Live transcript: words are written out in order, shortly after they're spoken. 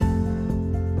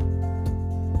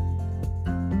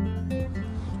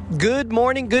Good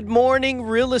morning,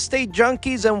 real estate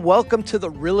junkies, and welcome to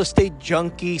the Real Estate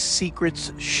Junkie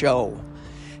Secrets Show.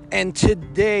 And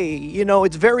today,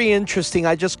 it's very interesting.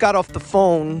 I just got off the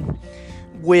phone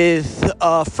with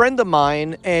a friend of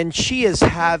mine, and she is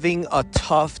having a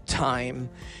tough time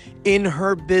in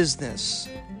her business.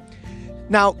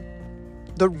 Now,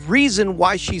 the reason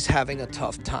why she's having a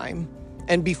tough time,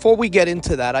 and before we get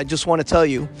into that, I just want to tell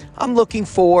you, I'm looking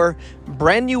for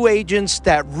brand new agents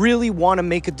that really want to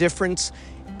make a difference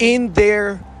in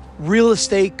their real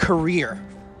estate career.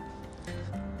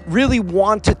 Really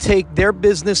want to take their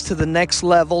business to the next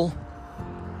level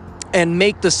and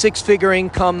make the six-figure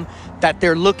income that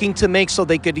they're looking to make, so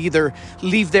they could either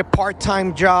leave their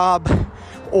part-time job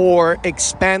or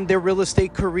expand their real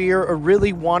estate career, or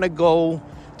really want to go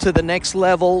to the next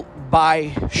level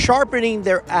by sharpening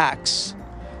their axe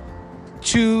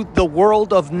to the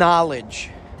world of knowledge.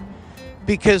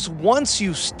 Because once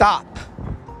you stop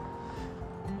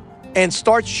and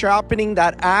start sharpening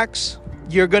that axe,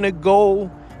 you're going to go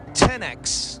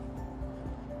 10x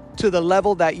to the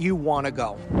level that you want to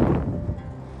go.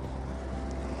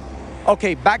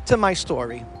 Okay, back to my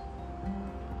story.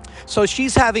 So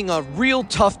she's having a real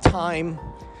tough time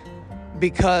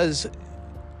because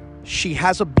she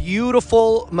has a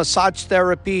beautiful massage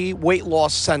therapy weight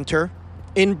loss center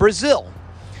in Brazil.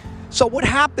 So what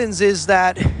happens is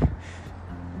that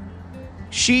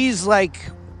she's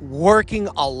working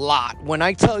a lot. When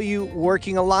I tell you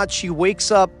working a lot, she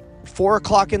wakes up 4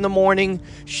 o'clock in the morning.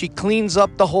 She cleans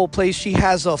up the whole place. She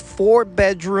has a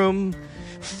 4-bedroom,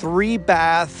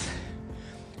 3-bath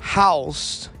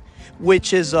house,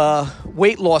 which is a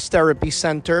weight loss therapy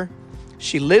center.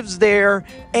 She lives there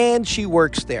and she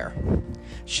works there.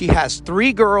 She has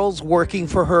 3 girls working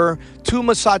for her, 2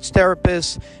 massage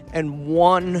therapists, and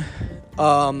one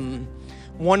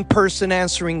person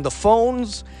answering the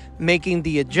phones, making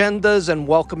the agendas, and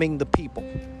welcoming the people.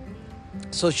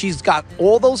 So she's got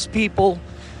all those people,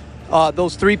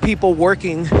 those 3 people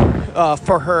working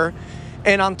for her.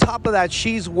 And on top of that,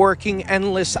 she's working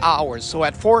endless hours. So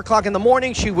at 4 o'clock in the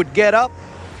morning, she would get up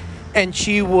and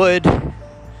she would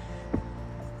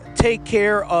take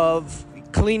care of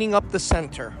cleaning up the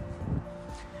center.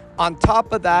 On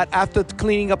top of that, after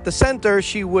cleaning up the center,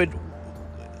 she would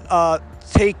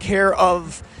take care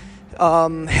of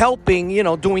helping,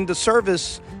 doing the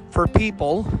service for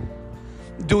people,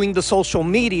 doing the social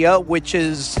media, which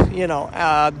is,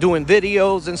 doing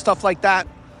videos and stuff like that.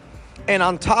 And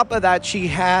on top of that, she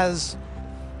has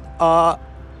a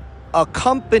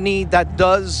company that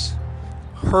does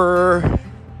her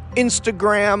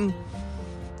Instagram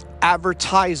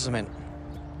advertisement.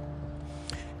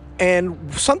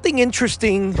 And something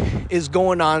interesting is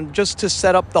going on, just to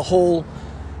set up the whole,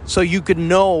 so you could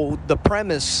know the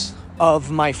premise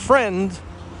of my friend.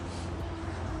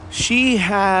 She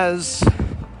has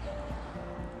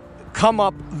come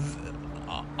up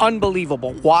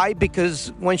unbelievable. Why?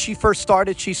 Because when she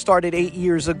started 8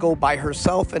 years ago by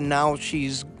herself, and now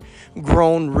she's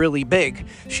grown really big.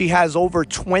 She has over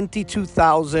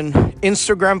 22,000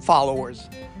 Instagram followers.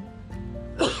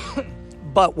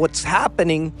 But what's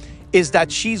happening is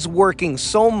that she's working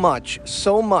so much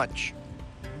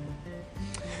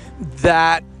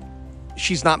that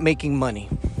she's not making money.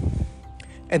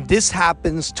 And this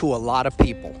happens to a lot of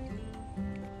people.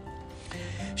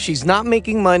 She's not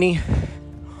making money.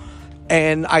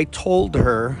 And I told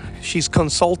her, she's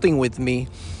consulting with me,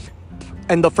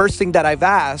 and the first thing that I've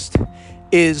asked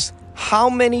is, how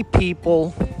many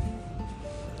people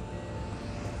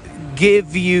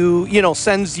give you,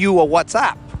 sends you a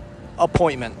WhatsApp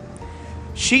appointment?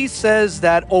 She says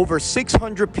that over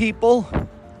 600 people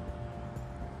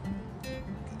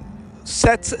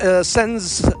sends an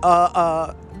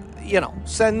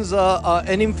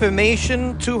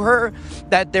information to her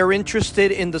that they're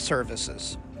interested in the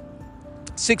services.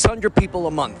 600 people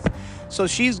a month. So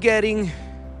she's getting,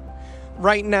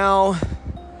 right now,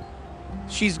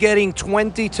 she's getting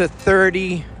 20 to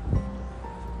 30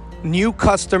 new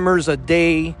customers a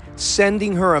day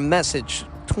sending her a message.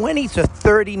 20 to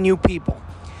 30 new people.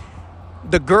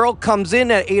 The girl comes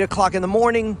in at 8 o'clock in the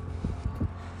morning.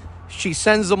 She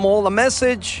sends them all a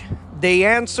message. They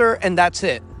answer, and that's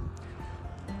it.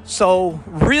 So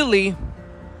really,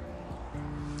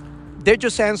 they're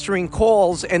just answering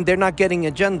calls and they're not getting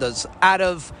agendas. Out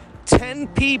of 10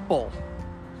 people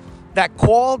that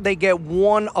call, they get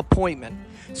 1 appointment.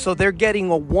 So they're getting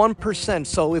a 1%.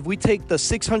 So if we take the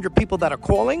 600 people that are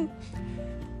calling,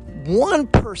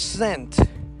 1%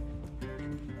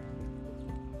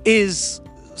 is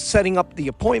setting up the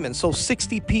appointment. So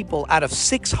 60 people out of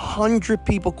 600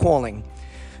 people calling.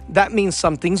 That means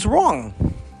something's wrong.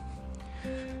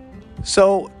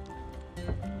 So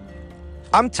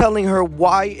I'm telling her,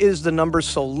 why is the number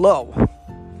so low?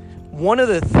 One of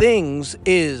the things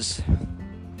is,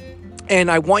 and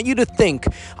I want you to think,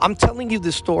 I'm telling you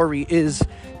this story is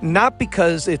not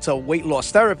because it's a weight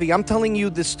loss therapy. I'm telling you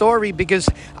this story because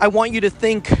I want you to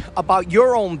think about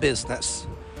your own business.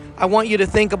 I want you to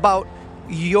think about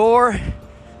your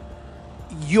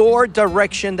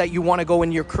direction that you want to go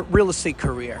in your real estate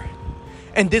career.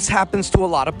 And this happens to a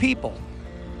lot of people.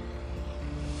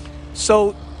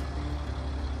 So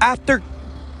after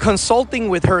consulting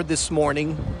with her this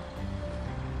morning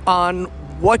on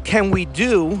what can we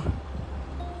do,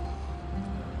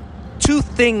 two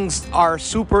things are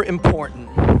super important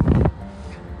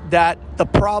that the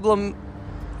problem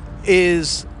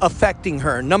is affecting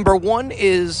her. Number one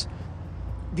is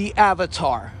the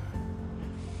avatar,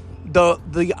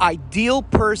 the ideal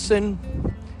person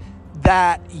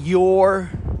that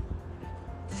you're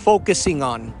focusing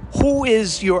on. Who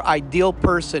is your ideal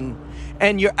person?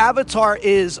 And your avatar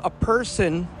is a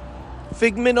person,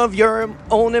 figment of your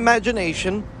own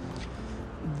imagination,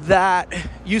 that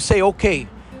you say, okay,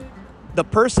 the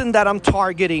person that I'm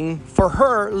targeting for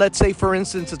her, let's say, for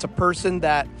instance, it's a person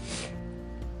that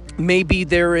maybe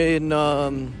they're in a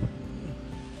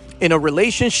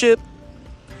relationship,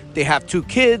 they have 2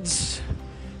 kids,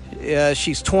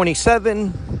 she's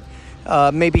 27,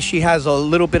 maybe she has a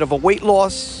little bit of a weight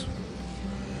loss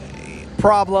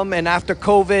problem, and after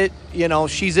COVID,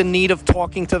 she's in need of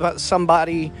talking to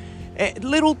somebody,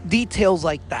 little details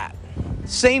like that.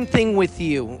 Same thing with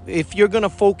you. If you're going to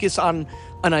focus on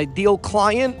an ideal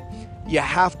client, you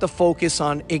have to focus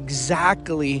on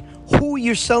exactly who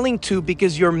you're selling to,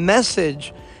 because your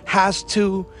message has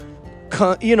to,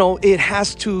 it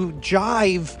has to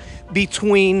jive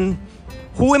between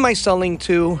who am I selling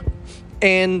to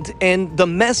and the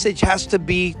message has to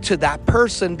be to that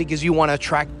person, because you want to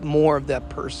attract more of that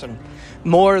person,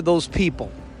 more of those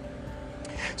people.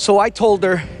 So I told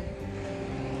her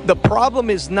the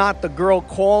problem is not the girl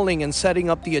calling and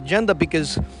setting up the agenda,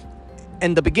 because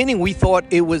in the beginning we thought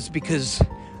it was because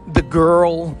the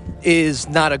girl is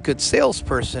not a good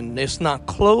salesperson. It's not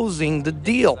closing the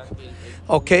deal.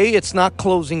 Okay, it's not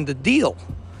closing the deal.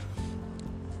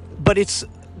 But it's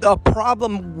a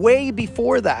problem way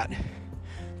before that.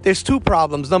 There's 2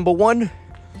 problems. Number one,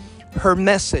 her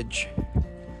message.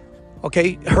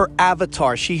 Okay, her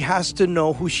avatar. She has to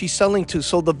know who she's selling to.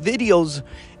 So the videos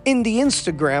in the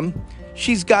Instagram,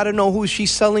 she's got to know who she's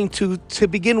selling to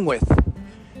begin with.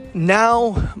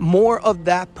 Now, more of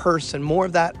that person, more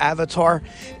of that avatar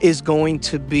is going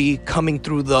to be coming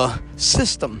through the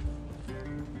system.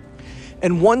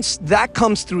 And once that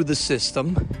comes through the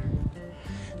system,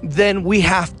 then we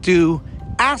have to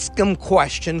ask them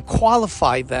questions,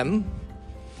 qualify them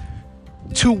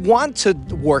to want to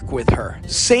work with her.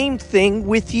 Same thing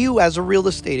with you as a real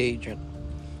estate agent.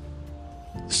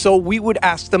 So we would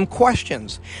ask them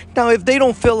questions. Now, if they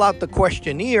don't fill out the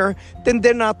questionnaire, then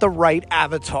they're not the right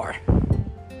avatar.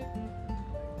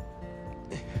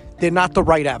 They're not the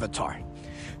right avatar.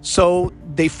 So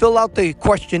they fill out the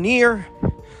questionnaire,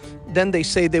 then they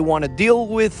say they want to deal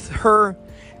with her.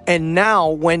 And now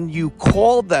when you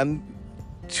call them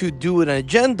to do an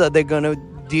agenda, they're going to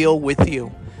deal with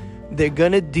you. They're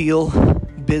going to deal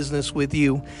business with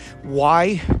you.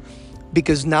 Why?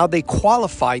 Because now they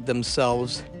qualified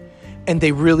themselves and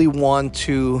they really want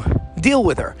to deal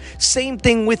with her. Same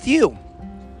thing with you.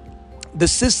 The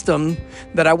system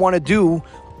that I want to do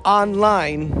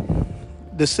online,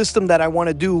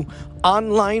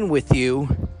 with you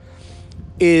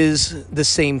is the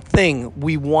same thing.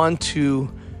 We want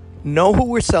to know who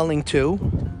we're selling to,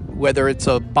 whether it's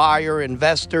a buyer,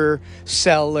 investor,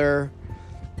 seller,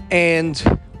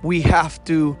 and we have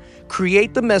to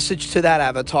create the message to that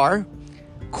avatar,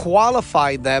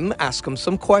 qualify them, ask them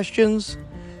some questions,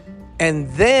 and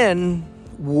then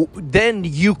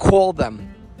you call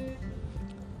them.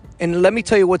 And let me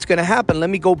tell you what's going to happen. Let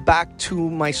me go back to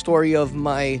my story of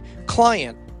my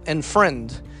client and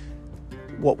friend.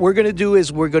 What we're going to do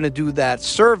is we're going to do that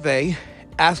survey,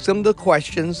 ask them the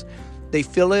questions, they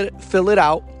fill it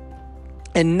out,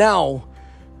 and now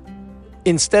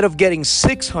instead of getting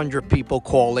 600 people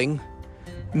calling,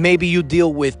 maybe you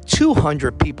deal with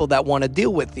 200 people that want to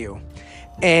deal with you.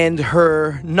 And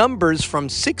her numbers from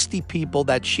 60 people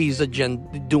that she's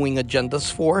doing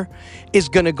agendas for is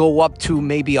going to go up to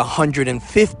maybe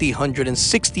 150,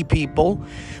 160 people,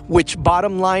 which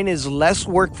bottom line is less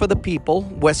work for the people,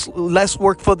 less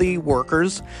work for the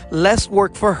workers, less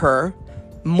work for her,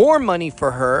 more money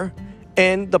for her,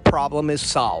 and the problem is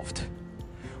solved.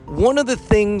 One of the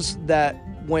things that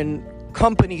when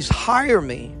companies hire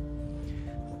me,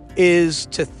 is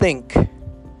to think.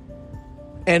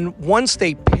 And once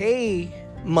they pay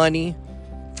money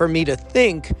for me to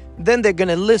think, then they're going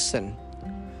to listen.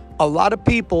 A lot of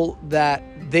people that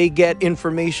they get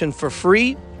information for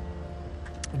free,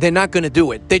 they're not going to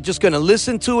do it. They're just going to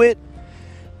listen to it.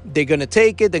 They're going to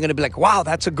take it. They're going to be like, wow,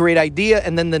 that's a great idea.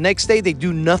 And then the next day they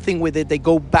do nothing with it. They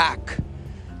go back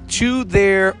to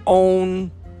their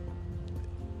own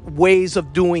ways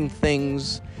of doing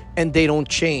things and they don't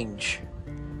change.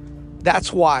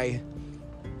 That's why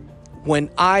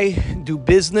when I do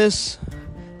business,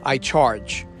 I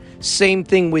charge. Same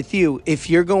thing with you. If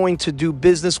you're going to do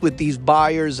business with these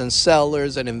buyers and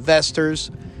sellers and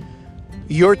investors,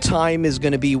 your time is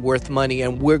going to be worth money.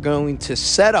 And we're going to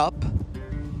set up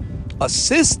a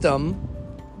system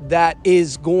that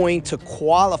is going to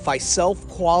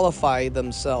self-qualify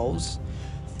themselves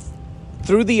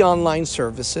through the online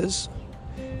services.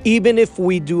 Even if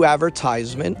we do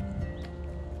advertisement,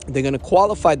 they're going to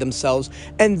qualify themselves.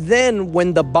 And then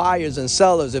when the buyers and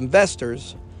sellers,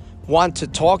 investors want to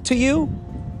talk to you,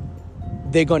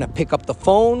 they're going to pick up the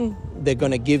phone, they're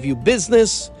going to give you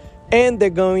business, and you're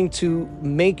going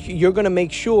to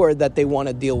make sure that they want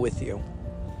to deal with you.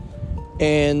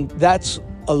 And that's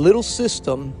a little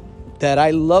system that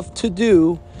I love to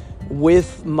do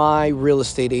with my real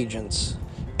estate agents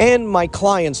and my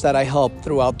clients that I help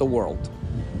throughout the world.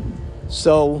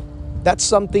 So that's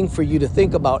something for you to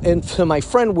think about. And to my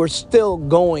friend, we're still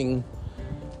going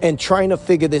and trying to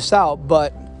figure this out.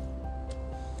 But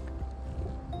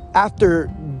after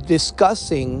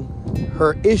discussing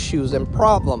her issues and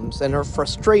problems and her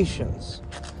frustrations,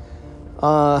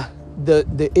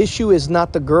 the issue is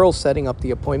not the girl setting up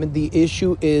the appointment. The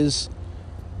issue is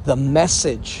the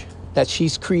message that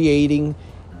she's creating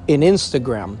in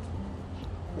Instagram.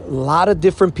 A lot of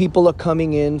different people are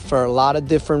coming in for a lot of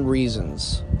different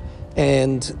reasons.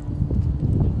 And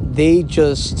they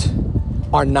just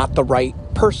are not the right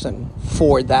person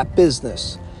for that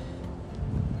business.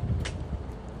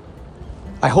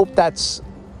 I hope that's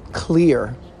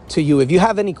clear to you. If you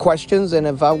have any questions, and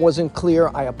if I wasn't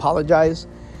clear, I apologize.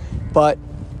 But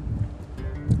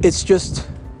it's just,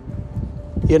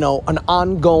 an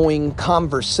ongoing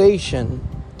conversation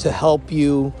to help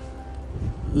you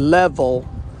level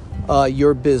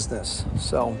your business.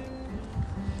 So,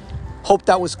 hope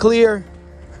that was clear.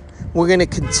 We're going to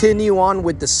continue on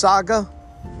with the saga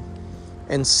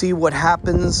and see what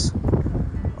happens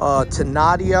to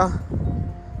Nadia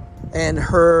and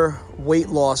her weight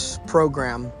loss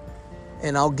program.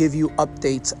 And I'll give you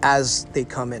updates as they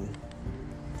come in.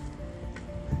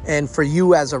 And for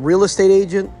you as a real estate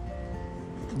agent,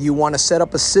 you want to set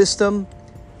up a system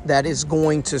that is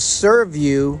going to serve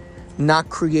you, not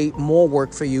create more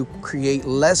work for you, create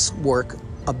less work,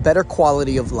 a better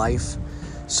quality of life,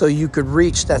 so you could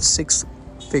reach that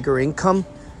 6-figure income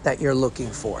that you're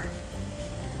looking for.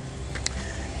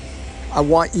 I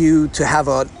want you to have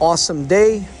an awesome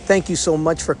day. Thank you so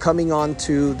much for coming on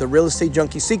to the Real Estate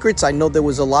Junkie Secrets. I know there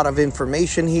was a lot of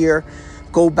information here.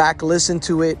 Go back, listen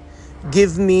to it.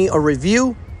 Give me a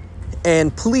review,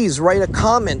 and please write a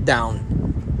comment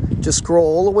down. Just scroll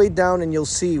all the way down and you'll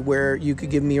see where you could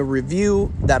give me a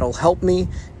review. That'll help me,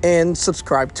 and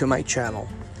subscribe to my channel.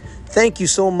 Thank you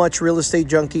so much, Real Estate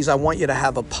Junkies. I want you to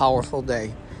have a powerful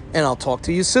day, and I'll talk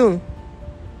to you soon.